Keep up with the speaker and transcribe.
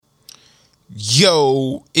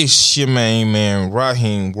Yo, it's your main man,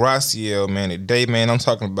 Raheem Raciel, man. Today, man, I'm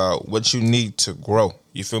talking about what you need to grow.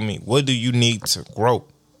 You feel me? What do you need to grow?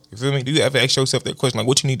 You feel me? Do you ever ask yourself that question, like,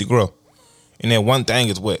 what you need to grow? And that one thing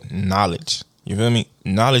is what? Knowledge. You feel me?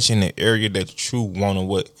 Knowledge in the area that you want to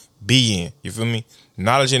what? Be in. You feel me?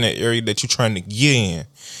 Knowledge in the area that you're trying to get in.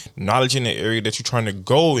 Knowledge in the area that you're trying to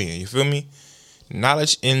go in. You feel me?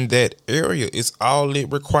 Knowledge in that area is all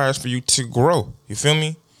it requires for you to grow. You feel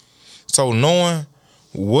me? So knowing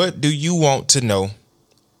what do you want to know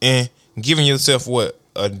and giving yourself what?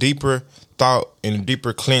 A deeper thought and a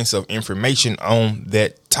deeper cleanse of information on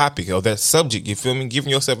that topic or that subject. You feel me? Giving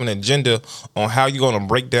yourself an agenda on how you're going to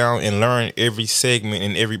break down and learn every segment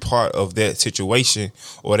and every part of that situation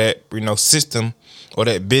or that, system or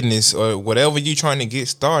that business or whatever you're trying to get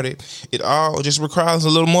started. It all just requires a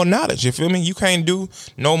little more knowledge. You feel me? You can't do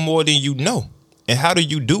no more than you know. And how do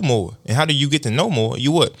you do more? And how do you get to know more?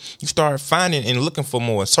 You start finding and looking for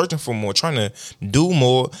more, searching for more, trying to do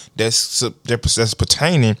more that's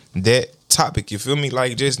pertaining that topic. You feel me?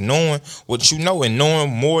 Like just knowing what you know and knowing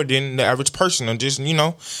more than the average person, or just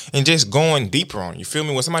and just going deeper on. You feel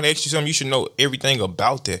me? When somebody asks you something, you should know everything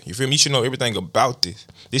about that. You feel me? You should know everything about this.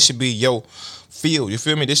 This should be your field. You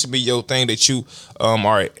feel me? This should be your thing that you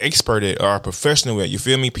are an expert at or a professional at. You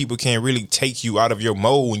feel me? People can't really take you out of your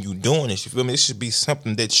mode when you doing this. You feel me? This should be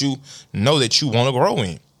something that you know that you want to grow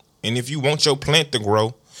in. And if you want your plant to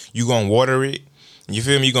grow, you gonna water it. You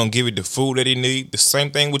feel me? You're going to give it the food that it needs. The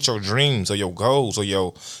same thing with your dreams or your goals or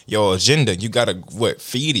your agenda. You got to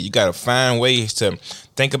feed it. You got to find ways to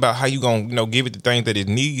think about how you going to give it the things that it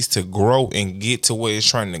needs to grow and get to where it's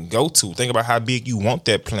trying to go to. Think about how big you want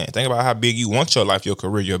that plant. Think about how big you want your life, your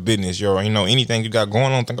career, your business, your anything you got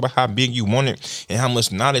going on. Think about how big you want it and how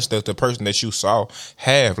much knowledge does the person that you saw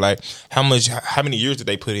have. Like how many years did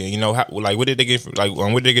they put in? Where did they get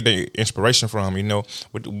where did they get their inspiration from?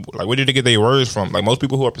 Where did they get their words from? Like most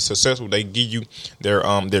people who are successful, they give you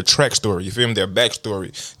their track story. You feel me? Their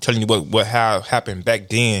backstory, telling you how happened back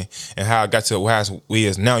then and how it got to where it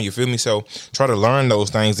is now. You feel me? So try to learn those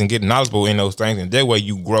things and get knowledgeable in those things, and that way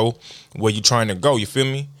you grow where you're trying to go. You feel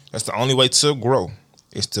me? That's the only way to grow.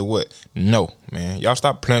 Is to what? Know, man. Y'all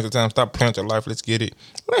stop playing the time. Stop playing your life. Let's get it.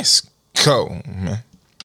 Let's go, man.